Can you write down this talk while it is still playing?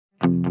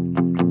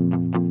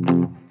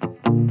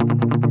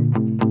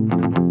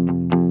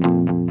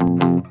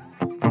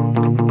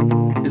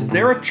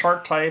there a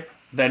chart type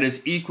that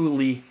is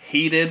equally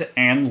hated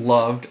and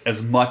loved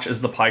as much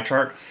as the pie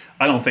chart?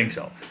 I don't think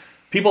so.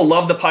 People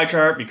love the pie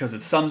chart because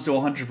it sums to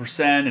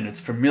 100% and it's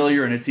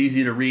familiar and it's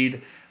easy to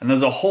read. And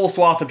there's a whole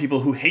swath of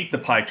people who hate the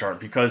pie chart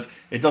because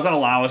it doesn't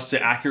allow us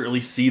to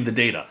accurately see the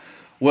data.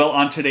 Well,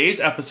 on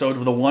today's episode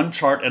of the One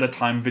Chart at a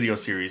Time video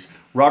series,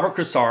 Robert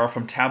Kosara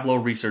from Tableau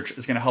Research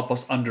is going to help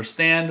us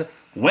understand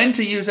when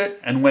to use it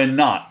and when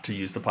not to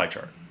use the pie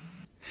chart.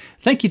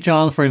 Thank you,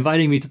 John, for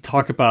inviting me to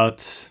talk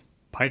about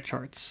pie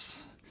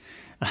charts.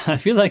 I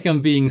feel like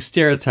I'm being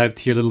stereotyped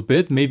here a little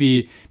bit,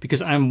 maybe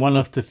because I'm one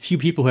of the few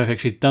people who have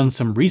actually done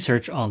some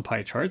research on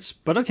pie charts.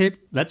 But okay,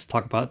 let's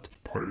talk about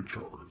pie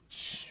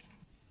charts.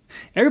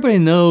 Everybody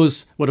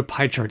knows what a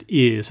pie chart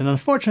is, and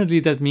unfortunately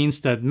that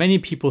means that many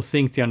people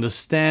think they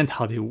understand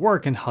how they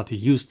work and how to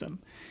use them.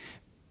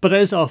 But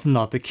that is often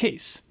not the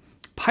case.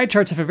 Pie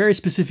charts have a very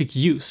specific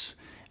use,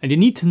 and you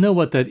need to know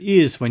what that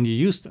is when you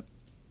use them.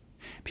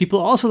 People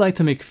also like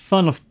to make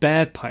fun of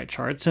bad pie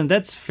charts, and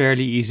that's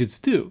fairly easy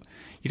to do.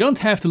 You don't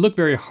have to look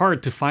very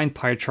hard to find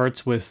pie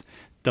charts with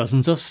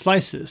dozens of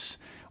slices,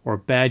 or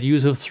bad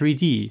use of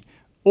 3D,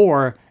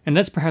 or, and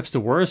that's perhaps the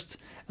worst,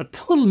 a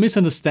total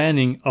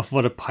misunderstanding of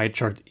what a pie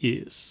chart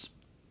is.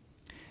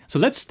 So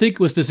let's stick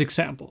with this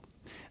example.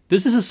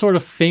 This is a sort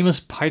of famous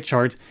pie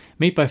chart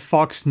made by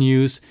Fox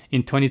News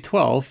in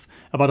 2012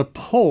 about a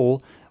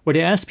poll where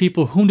they asked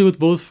people whom they would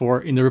vote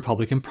for in the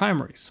Republican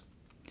primaries.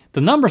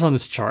 The numbers on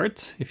this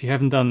chart, if you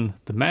haven't done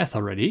the math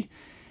already,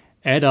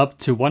 add up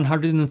to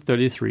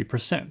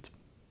 133%.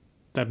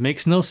 That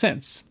makes no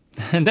sense.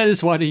 And that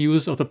is why the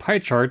use of the pie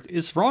chart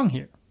is wrong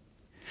here.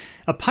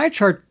 A pie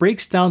chart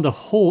breaks down the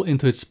whole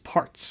into its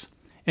parts,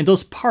 and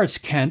those parts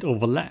can't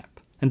overlap,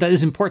 and that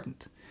is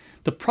important.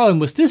 The problem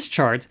with this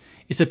chart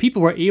is that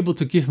people were able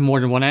to give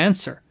more than one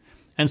answer,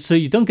 and so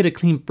you don't get a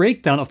clean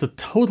breakdown of the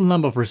total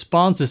number of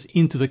responses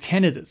into the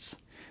candidates.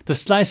 The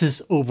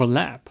slices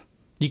overlap.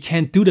 You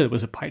can't do that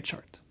with a pie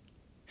chart.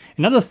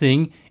 Another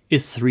thing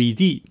is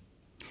 3D.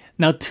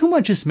 Now, too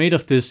much is made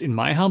of this in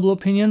my humble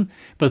opinion,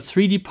 but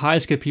 3D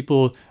pies get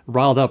people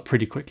riled up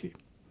pretty quickly.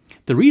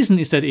 The reason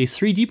is that a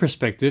 3D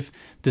perspective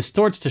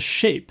distorts the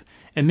shape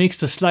and makes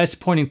the slice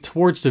pointing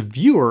towards the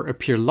viewer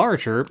appear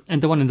larger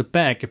and the one in the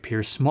back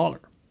appear smaller.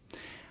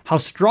 How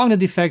strong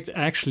the effect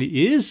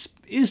actually is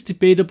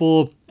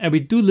debatable, and we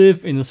do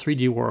live in a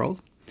 3D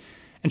world.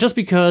 And just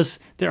because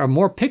there are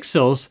more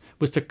pixels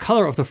with the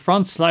color of the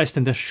front slice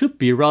than there should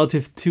be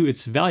relative to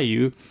its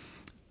value,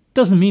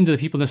 doesn't mean that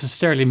people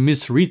necessarily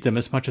misread them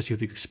as much as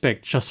you'd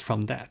expect just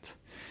from that.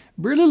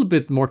 We're a little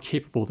bit more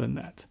capable than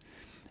that.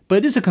 But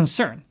it is a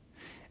concern.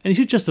 And you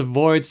should just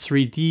avoid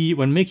 3D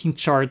when making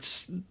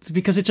charts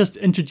because it just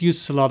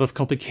introduces a lot of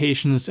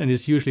complications and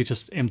is usually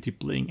just empty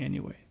bling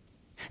anyway.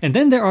 And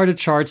then there are the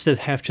charts that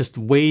have just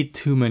way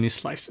too many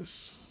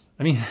slices.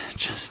 I mean,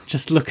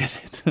 just look at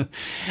it.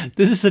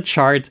 This is a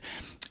chart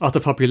of the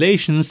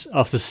populations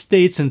of the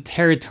states and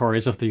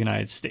territories of the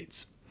United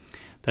States.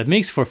 That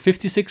makes for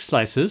 56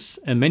 slices,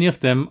 and many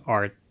of them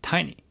are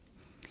tiny.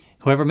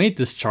 Whoever made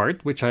this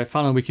chart, which I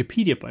found on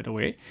Wikipedia by the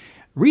way,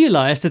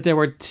 realized that there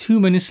were too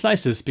many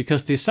slices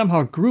because they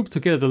somehow grouped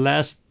together the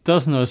last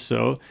dozen or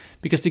so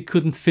because they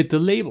couldn't fit the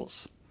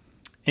labels.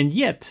 And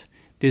yet,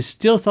 they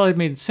still thought it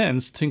made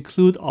sense to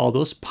include all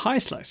those pie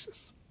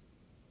slices.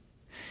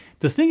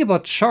 The thing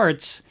about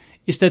charts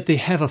is that they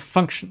have a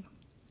function.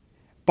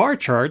 Bar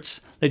charts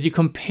let you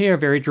compare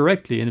very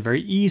directly and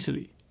very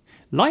easily.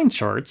 Line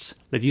charts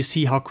let you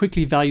see how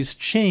quickly values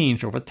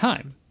change over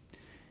time.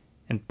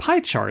 And pie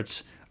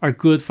charts are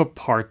good for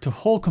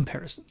part-to-whole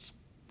comparisons.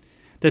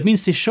 That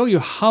means they show you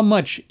how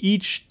much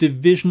each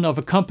division of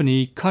a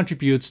company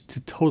contributes to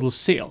total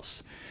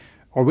sales,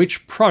 or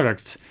which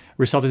product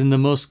resulted in the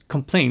most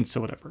complaints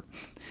or whatever.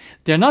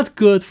 They're not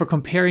good for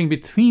comparing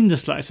between the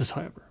slices,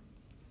 however.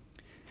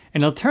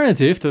 An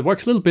alternative that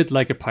works a little bit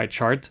like a pie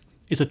chart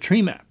is a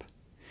tree map.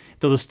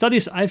 Though the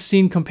studies I've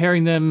seen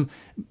comparing them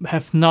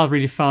have not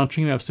really found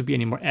tree maps to be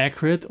any more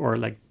accurate or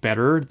like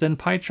better than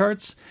pie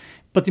charts,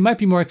 but they might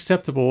be more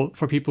acceptable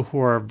for people who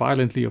are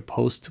violently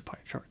opposed to pie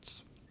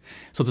charts.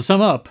 So to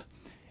sum up,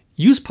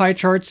 use pie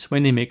charts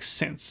when they make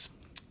sense.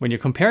 When you're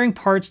comparing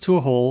parts to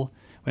a whole,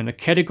 when the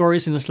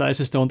categories in the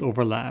slices don't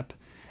overlap,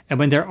 and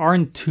when there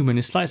aren't too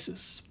many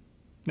slices.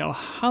 Now,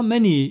 how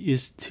many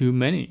is too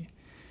many?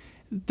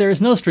 There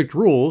is no strict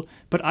rule,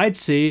 but I'd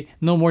say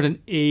no more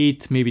than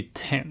 8, maybe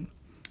 10.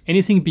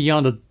 Anything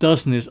beyond a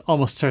dozen is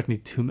almost certainly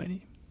too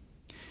many.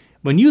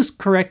 When used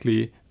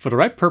correctly, for the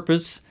right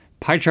purpose,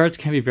 pie charts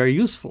can be very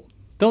useful.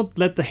 Don't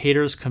let the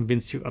haters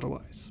convince you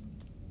otherwise.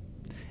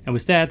 And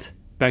with that,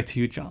 back to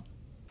you, John.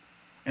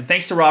 And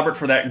thanks to Robert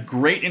for that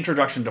great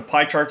introduction to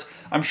pie charts.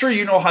 I'm sure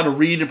you know how to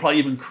read and probably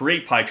even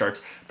create pie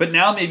charts, but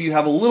now maybe you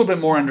have a little bit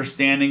more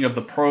understanding of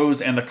the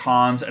pros and the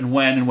cons and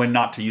when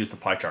not to use the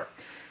pie chart.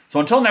 So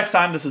until next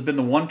time, this has been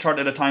the One Chart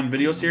at a Time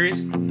video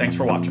series. Thanks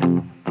for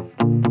watching.